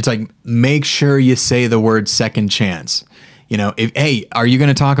 Yeah. It's like, make sure you say the word second chance. Hey, are you going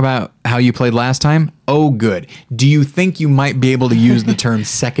to talk about how you played last time? Oh, good. Do you think you might be able to use the term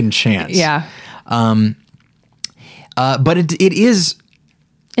second chance? Yeah. But it is...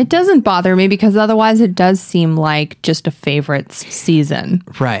 It doesn't bother me because otherwise it does seem like just a favorites season.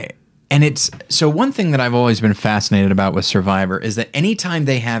 Right. And so one thing that I've always been fascinated about with Survivor is that anytime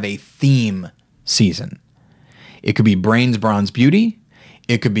they have a theme season. It could be brains, bronze, beauty.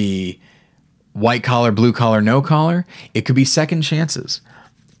 It could be white collar, blue collar, no collar. It could be second chances.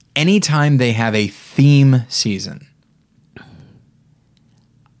 Anytime they have a theme season,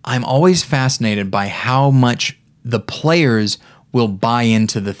 I'm always fascinated by how much the players will buy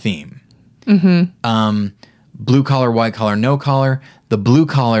into the theme. Blue collar, white collar, no collar. The blue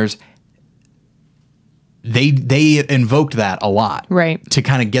collars, they invoked that a lot, right, to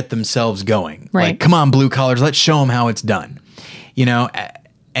kind of get themselves going. Right. Like, come on, blue collars, let's show them how it's done. You know,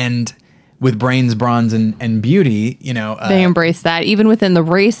 and with brains, bronze, and beauty, you know, they embrace that even within the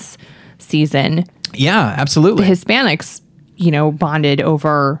race season. Yeah, absolutely. The Hispanics, you know, bonded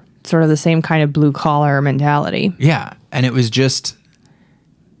over sort of the same kind of blue collar mentality. Yeah, and it was just,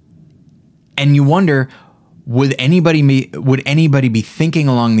 and you wonder, would anybody be thinking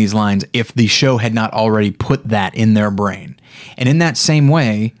along these lines if the show had not already put that in their brain? And in that same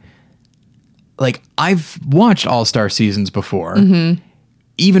way, like, I've watched All-Star seasons before,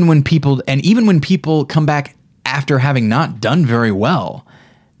 even when people come back after having not done very well,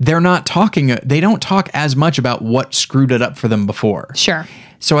 they don't talk as much about what screwed it up for them before. Sure.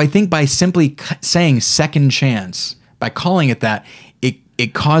 So I think by simply saying second chance, by calling it that,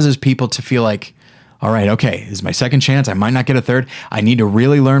 it causes people to feel like, all right, okay, this is my second chance. I might not get a third. I need to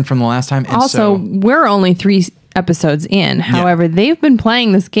really learn from the last time. And also, we're only 3 episodes in. However, they've been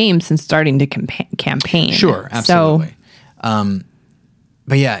playing this game since starting to campaign. Sure, absolutely. So,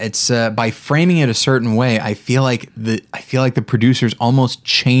 but yeah, it's by framing it a certain way, I feel like the producers almost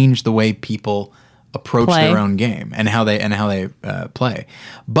change the way people approach their own game and how they play.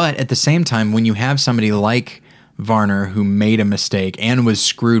 But at the same time, when you have somebody like Varner who made a mistake and was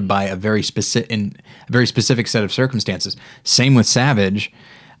screwed by a very specific set of circumstances, same with Savage,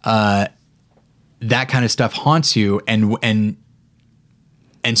 that kind of stuff haunts you, and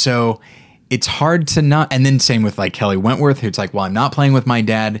so it's hard to not. And then same with like Kelly Wentworth, who's like, well, I'm not playing with my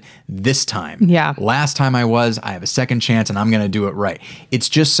dad this time. Yeah. Last time I have a second chance and I'm going to do it right. It's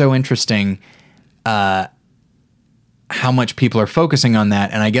just so interesting how much people are focusing on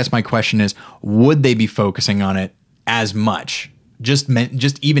that. And I guess my question is, would they be focusing on it as much, just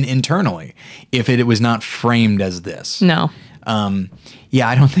even internally, if it was not framed as this? No. Yeah,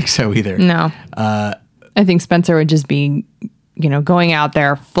 I don't think so either. No. I think Spencer would just be, you know, going out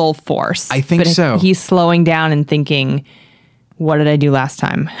there full force. I think so. He's slowing down and thinking, what did I do last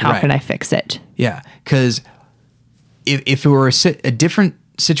time? How can I fix it? Yeah, because if it were a different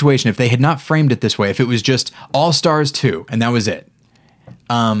situation, if they had not framed it this way, if it was just All Stars 2 and that was it,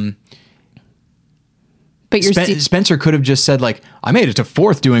 but Spencer could have just said, like, I made it to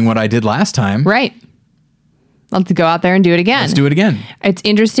 4th doing what I did last time. Right. Let's go out there and do it again. Let's do it again. It's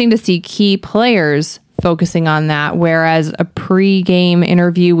interesting to see key players focusing on that, whereas a pre-game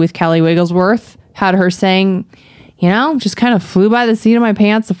interview with Kelly Wigglesworth had her saying, you know, just kind of flew by the seat of my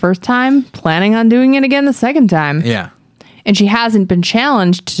pants the first time, planning on doing it again the second time. Yeah. And she hasn't been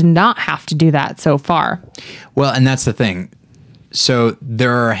challenged to not have to do that so far. Well, and that's the thing. So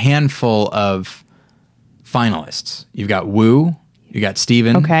there are a handful of finalists. You've got Wu, you got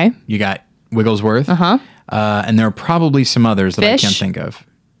Steven. Okay. You got Wigglesworth. And there are probably some others that Fish. I can't think of.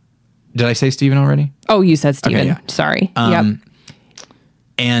 Did I say Steven already? Oh, you said Steven. Okay, yeah. Sorry. Yep.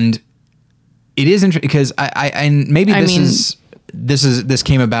 And it is interesting because this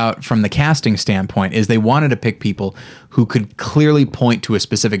came about from the casting standpoint, is they wanted to pick people who could clearly point to a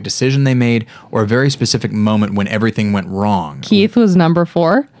specific decision they made or a very specific moment when everything went wrong. Keith was number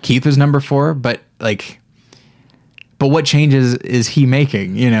 4. Keith was number 4, but what changes is he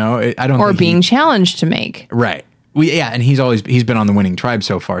making? You know, I don't. Or being challenged to make. Right. And he's been on the winning tribe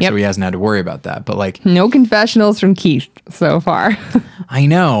so far, so he hasn't had to worry about that. But like, no confessionals from Keith so far. I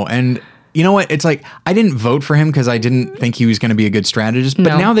know, and you know what? It's like, I didn't vote for him because I didn't think he was going to be a good strategist.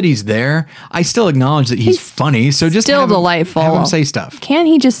 But now that he's there, I still acknowledge that he's funny. So just still delightful. Have him say stuff. Can't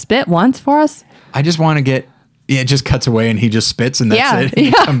he just spit once for us? I just want to get. Yeah, it just cuts away and he just spits and that's it.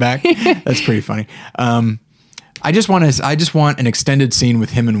 And come back. That's pretty funny. I just want an extended scene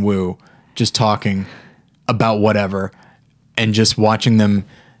with him and Wu just talking about whatever and just watching them,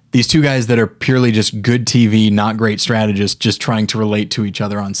 these two guys that are purely just good TV, not great strategists, just trying to relate to each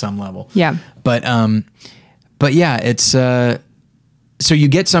other on some level. Yeah. But yeah, it's so you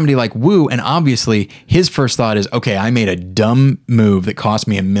get somebody like Wu, and obviously his first thought is, okay, I made a dumb move that cost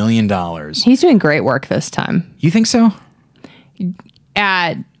me $1 million. He's doing great work this time. You think so?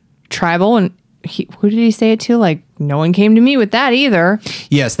 At Tribal, and who did he say it to? Like, no one came to me with that either.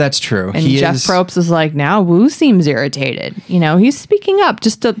 Yes, that's true. And Jeff Probst is like, now Wu seems irritated. You know, he's speaking up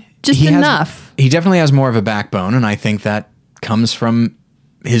just enough. He definitely has more of a backbone, and I think that comes from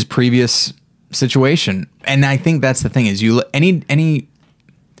his previous situation. And I think that's the thing is any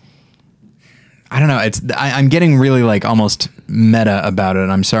I don't know. I'm getting really like almost meta about it.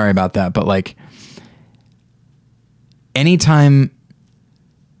 I'm sorry about that, but like anytime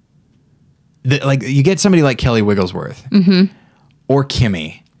like you get somebody like Kelly Wigglesworth or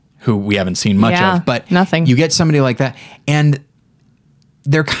Kimmy, who we haven't seen much of, but nothing. You get somebody like that, and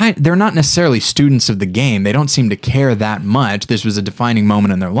they're not necessarily students of the game. They don't seem to care that much. This was a defining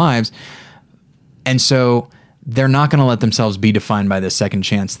moment in their lives, and so they're not going to let themselves be defined by this second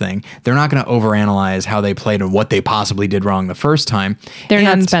chance thing. They're not going to overanalyze how they played and what they possibly did wrong the first time. They're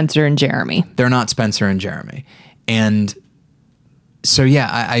not Spencer and Jeremy. They're not Spencer and Jeremy. And so, yeah,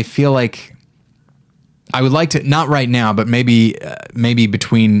 I feel like I would like to, not right now, but maybe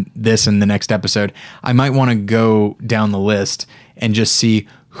between this and the next episode, I might want to go down the list and just see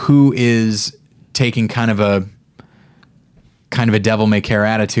who is taking kind of a devil may care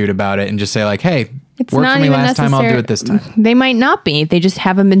attitude about it and just say like, hey, it's worked not for me even last time, I'll do it this time. They might not be. They just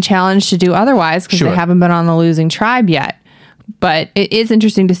haven't been challenged to do otherwise because they haven't been on the losing tribe yet. But it is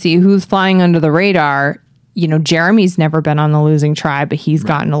interesting to see who's flying under the radar. You know, Jeremy's never been on the losing tribe, but he's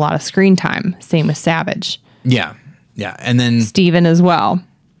gotten a lot of screen time. Same with Savage. Yeah. Yeah. And then Steven as well.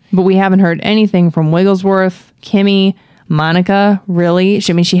 But we haven't heard anything from Wigglesworth, Kimmy, Monica, really.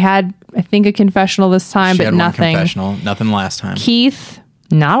 She had, I think, a confessional this time, but nothing. Confessional, nothing last time. Keith,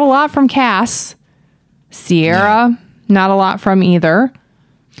 not a lot from Cass. Sierra, not a lot from either.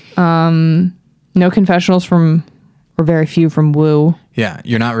 No confessionals from, or very few from Wu. Yeah,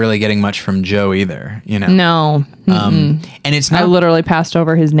 you're not really getting much from Joe either, you know. No. And it's not. I literally passed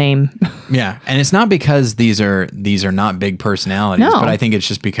over his name. Yeah, and it's not because these are not big personalities, but I think it's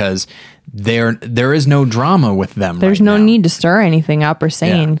just because there is no drama with them. There's no need to stir anything up or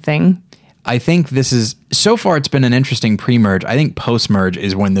say anything. I think this is, so far it's been an interesting pre-merge. I think post-merge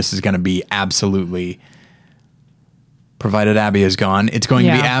is when this is going to be absolutely, provided Abby is gone, it's going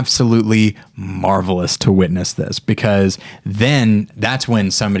to be absolutely marvelous to witness this, because then that's when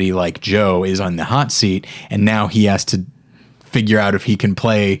somebody like Joe is on the hot seat, and now he has to figure out if he can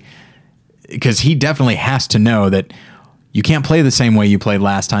play, because he definitely has to know that you can't play the same way you played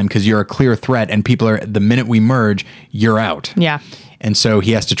last time because you're a clear threat, and people are, the minute we merge, you're out. Yeah. And so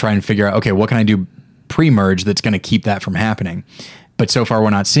he has to try and figure out, okay, what can I do pre-merge that's going to keep that from happening? But so far,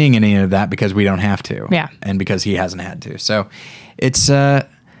 we're not seeing any of that because we don't have to. Yeah. And because he hasn't had to. So it's, I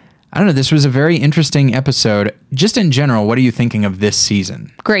don't know, this was a very interesting episode. Just in general, what are you thinking of this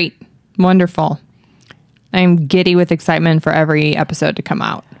season? Great. Wonderful. I'm giddy with excitement for every episode to come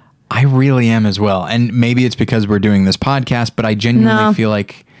out. I really am as well. And maybe it's because we're doing this podcast, but I genuinely feel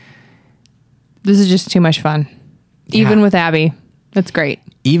like this is just too much fun. Even with Abby. That's great.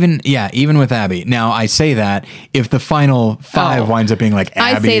 Even with Abby. Now, I say that if the final 5 winds up being like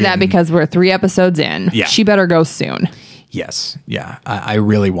Abby. I say that because we're 3 episodes in. Yeah. She better go soon. Yes. Yeah. I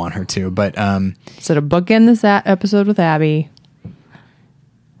really want her to. But so to bookend this episode with Abby.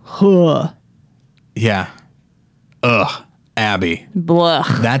 Huh. Yeah. Ugh. Abby. Blah.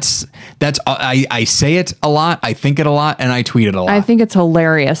 That's I say it a lot, I think it a lot, and I tweet it a lot. I think it's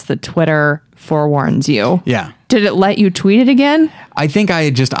hilarious that Twitter forewarns you. Yeah. Did it let you tweet it again? I think I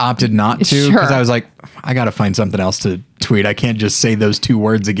had just opted not to because I was like, I got to find something else to tweet. I can't just say those 2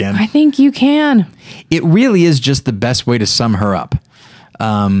 words again. I think you can. It really is just the best way to sum her up.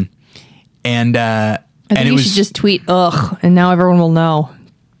 I think you should just tweet ugh, and now everyone will know.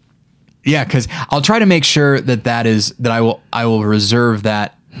 Yeah, because I'll try to make sure that I will reserve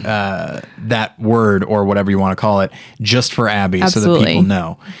that that word or whatever you want to call it just for Abby. Absolutely. So that people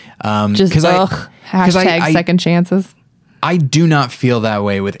know. Just hashtag second chances. I do not feel that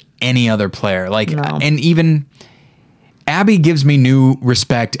way with any other player. No. And even Abby gives me new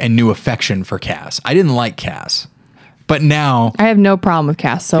respect and new affection for Cass. I didn't like Cass, but now I have no problem with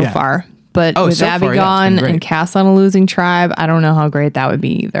Cass so far. But with so Abby far, gone and Cass on a losing tribe, I don't know how great that would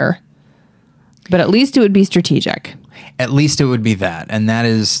be either. But at least it would be strategic. At least it would be that. And that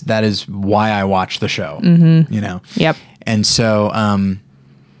is why I watch the show, you know? Yep. And so,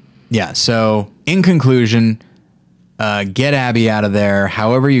 so in conclusion, get Abby out of there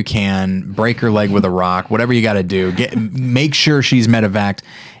however you can, break her leg with a rock, whatever you got to do. Make sure she's medevaced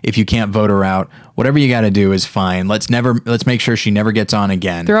if you can't vote her out. Whatever you got to do is fine. Let's make sure she never gets on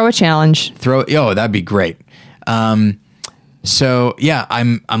again. Throw a challenge. That'd be great. So yeah,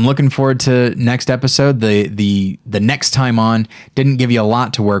 I'm looking forward to next episode. The next time on didn't give you a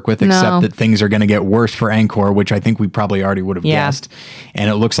lot to work with, except that things are going to get worse for Angkor, which I think we probably already would have guessed.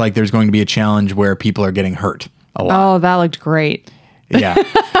 And it looks like there's going to be a challenge where people are getting hurt a lot. Oh, that looked great. Yeah.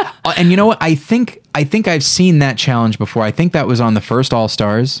 And you know what? I think I've seen that challenge before. I think that was on the first All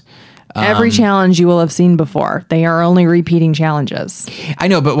Stars. Every challenge you will have seen before. They are only repeating challenges. I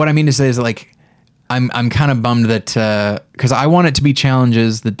know, but what I mean to say is like, I'm kind of bummed that, because I want it to be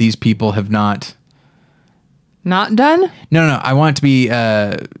challenges that these people have not done? No. I want it to be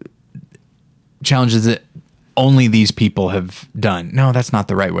challenges that only these people have done. No, that's not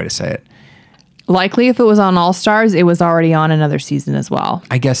the right way to say it. Likely if it was on All Stars, it was already on another season as well.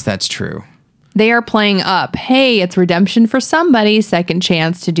 I guess that's true. They are playing up. Hey, it's redemption for somebody. Second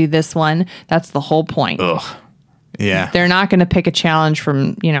chance to do this one. That's the whole point. Ugh. Yeah. They're not going to pick a challenge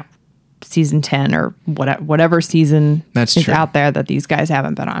from, season 10 or whatever season That's is true. out there that these guys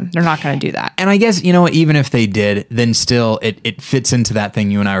haven't been on. They're not going to do that. And I guess, even if they did, then still it fits into that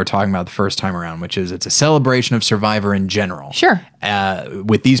thing you and I were talking about the first time around, which is it's a celebration of Survivor in general. Sure.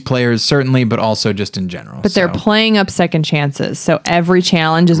 With these players, certainly, but also just in general. But they're playing up second chances. So every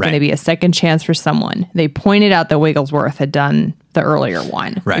challenge is going to be a second chance for someone. They pointed out that Wigglesworth had done the earlier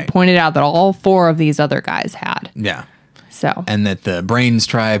one. Right. They pointed out that all 4 of these other guys had. Yeah. So. And that the Brains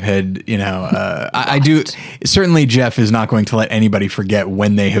tribe had, I do. Certainly, Jeff is not going to let anybody forget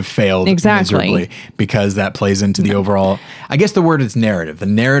when they have failed miserably, because that plays into the overall. I guess the word is narrative. The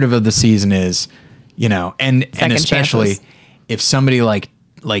narrative of the season is, and especially chances. If somebody like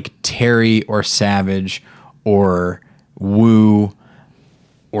Terry or Savage or Wu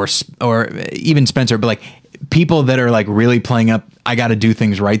or even Spencer, but like people that are like really playing up, I got to do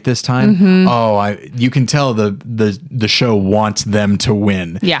things right this time. Mm-hmm. You can tell the show wants them to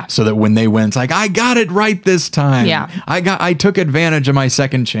win. Yeah. So that when they win, it's like, I got it right this time. Yeah. I took advantage of my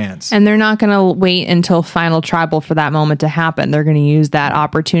second chance. And they're not going to wait until final tribal for that moment to happen. They're going to use that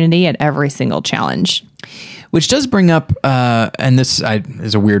opportunity at every single challenge. Which does bring up, and this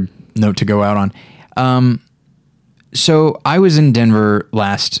is a weird note to go out on. So I was in Denver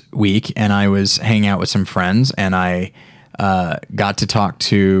last week, and I was hanging out with some friends, and I got to talk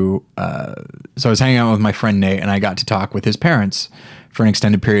to. So I was hanging out with my friend Nate, and I got to talk with his parents for an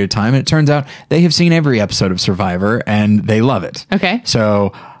extended period of time. And it turns out they have seen every episode of Survivor, and they love it. Okay.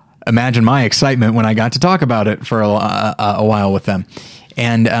 So imagine my excitement when I got to talk about it for a while with them.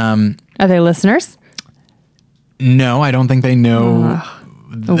 And are they listeners? No, I don't think they know.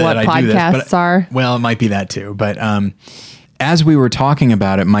 What podcasts are. Well, it might be that too. But as we were talking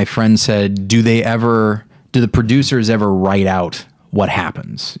about it, my friend said, do the producers ever write out what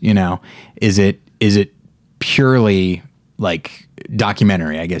happens? Is it purely like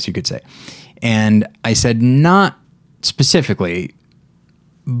documentary, I guess you could say? And I said, not specifically,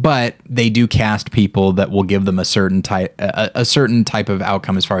 but they do cast people that will give them a certain type of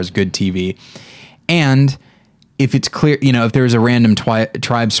outcome as far as good TV. And if it's clear, if there's a random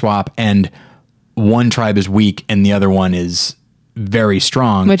tribe swap and one tribe is weak and the other one is very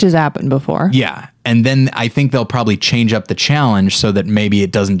strong. Which has happened before. Yeah. And then I think they'll probably change up the challenge so that maybe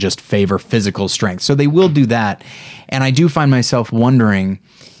it doesn't just favor physical strength. So they will do that. And I do find myself wondering,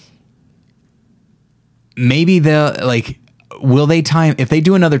 maybe will they time, if they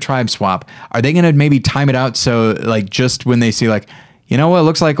do another tribe swap, are they going to maybe time it out so like just when they see like, it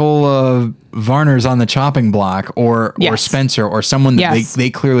looks like old Varner's on the chopping block or Spencer or someone that they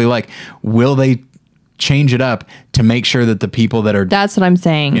clearly like. Will they change it up to make sure that the people that are... That's what I'm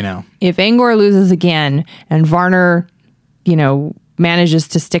saying. If Angor loses again and Varner, manages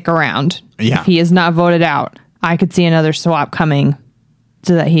to stick around, if he is not voted out, I could see another swap coming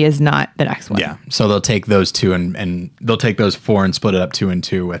so that he is not the next one. Yeah. So they'll take those 2 and they'll take those 4 and split it up 2 and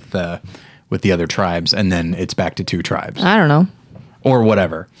 2 with the other tribes. And then it's back to 2 tribes. I don't know. Or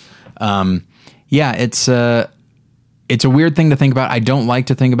whatever. It's a weird thing to think about. I don't like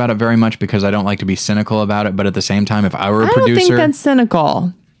to think about it very much because I don't like to be cynical about it. But at the same time, if I were a producer... I don't think that's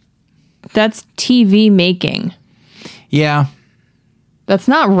cynical. That's TV making. Yeah. That's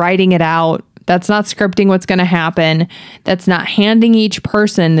not writing it out. That's not scripting what's going to happen. That's not handing each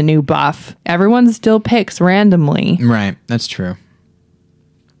person the new buff. Everyone still picks randomly. Right. That's true.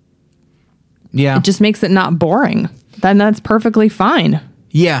 Yeah. It just makes it not boring. Then that's perfectly fine.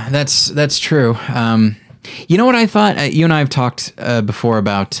 Yeah, that's true. You know what I thought? You and I have talked before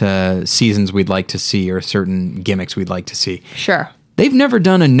about seasons we'd like to see or certain gimmicks we'd like to see. Sure. They've never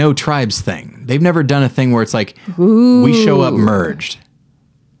done a no tribes thing. They've never done a thing where it's like, we show up merged.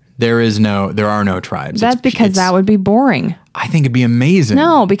 There are no tribes. That's because that would be boring. I think it'd be amazing.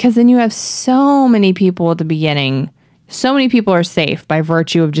 No, because then you have so many people at the beginning. So many people are safe by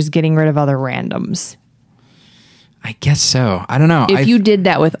virtue of just getting rid of other randoms. I guess so. I don't know. If you did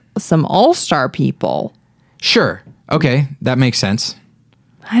that with some all-star people. Sure. Okay. That makes sense.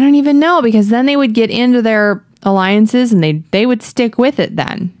 I don't even know, because then they would get into their alliances and they would stick with it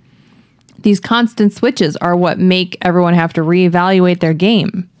then. These constant switches are what make everyone have to reevaluate their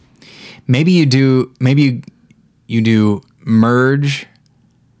game. maybe you do merge,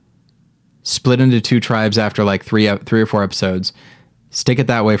 split into 2 tribes after like 3 or 4 episodes, stick it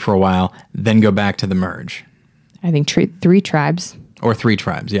that way for a while, then go back to the merge. I think 3 tribes. Or 3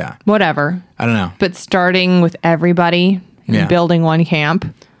 tribes, yeah. Whatever. I don't know. But starting with everybody and building one camp.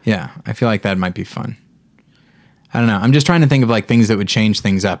 Yeah, I feel like that might be fun. I don't know. I'm just trying to think of like things that would change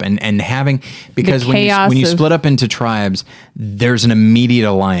things up and having, because when you split up into tribes, there's an immediate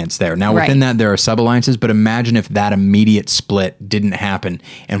alliance there. Now within that there are sub-alliances, but imagine if that immediate split didn't happen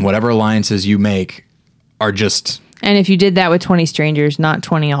and whatever alliances you make are just... And if you did that with 20 strangers, not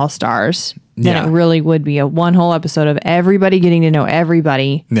 20 all-stars, then it really would be one whole episode of everybody getting to know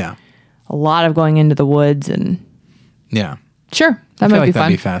everybody. Yeah. A lot of going into the woods and... Yeah. Sure. That might be fun.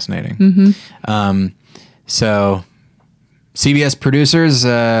 That'd be fascinating. So, CBS producers,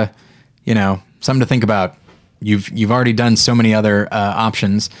 something to think about. You've already done so many other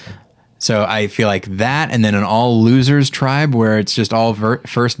options. So I feel like that, and then an all losers tribe where it's just all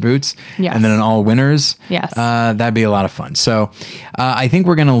first boots, and then an all winners. Yes, that'd be a lot of fun. So I think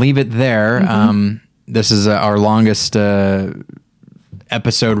we're going to leave it there. This is our longest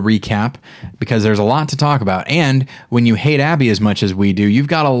episode recap because there's a lot to talk about. And when you hate Abby as much as we do, you've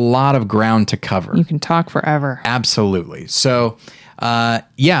got a lot of ground to cover. You can talk forever. Absolutely. So,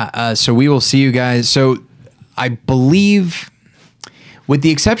 so we will see you guys. So I believe, with the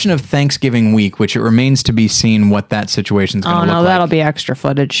exception of Thanksgiving week, which it remains to be seen what that situation's going to look like. Oh, no, that'll be extra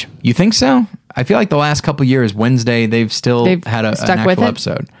footage. You think so? I feel like the last couple years, Wednesday, they've had an actual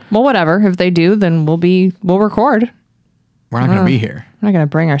episode. Well, whatever. If they do, then we'll record. We're not going to be here. We're not going to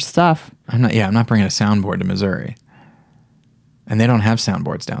bring our stuff. I'm not bringing a soundboard to Missouri. And they don't have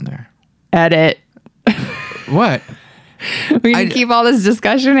soundboards down there. Edit. What? We're going to keep all this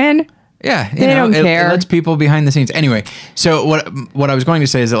discussion in? Yeah. They don't care. It lets people behind the scenes. Anyway, so what I was going to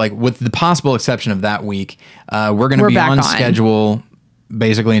say is that, like, with the possible exception of that week, we're going to be on schedule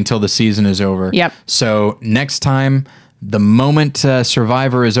basically until the season is over. Yep. So next time... The moment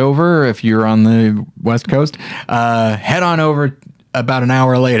Survivor is over, if you're on the West Coast, head on over about an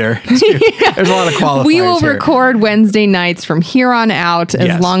hour later. There's a lot of qualifiers. We will record Wednesday nights from here on out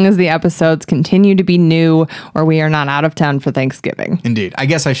as long as the episodes continue to be new or we are not out of town for Thanksgiving. Indeed. I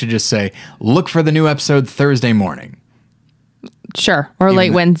guess I should just say, look for the new episode Thursday morning. Sure. Or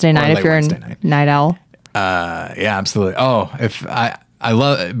late Wednesday night if you're a night owl. Yeah, absolutely. Oh, I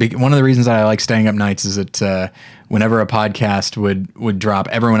love one of the reasons that I like staying up nights is that whenever a podcast would drop,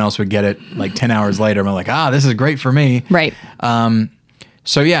 everyone else would get it like 10 hours later. I'm like, this is great for me. Right.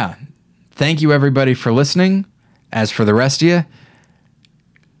 So yeah, thank you everybody for listening. As for the rest of you,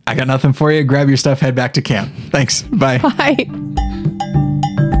 I got nothing for you. Grab your stuff, head back to camp. Thanks. Bye. Bye.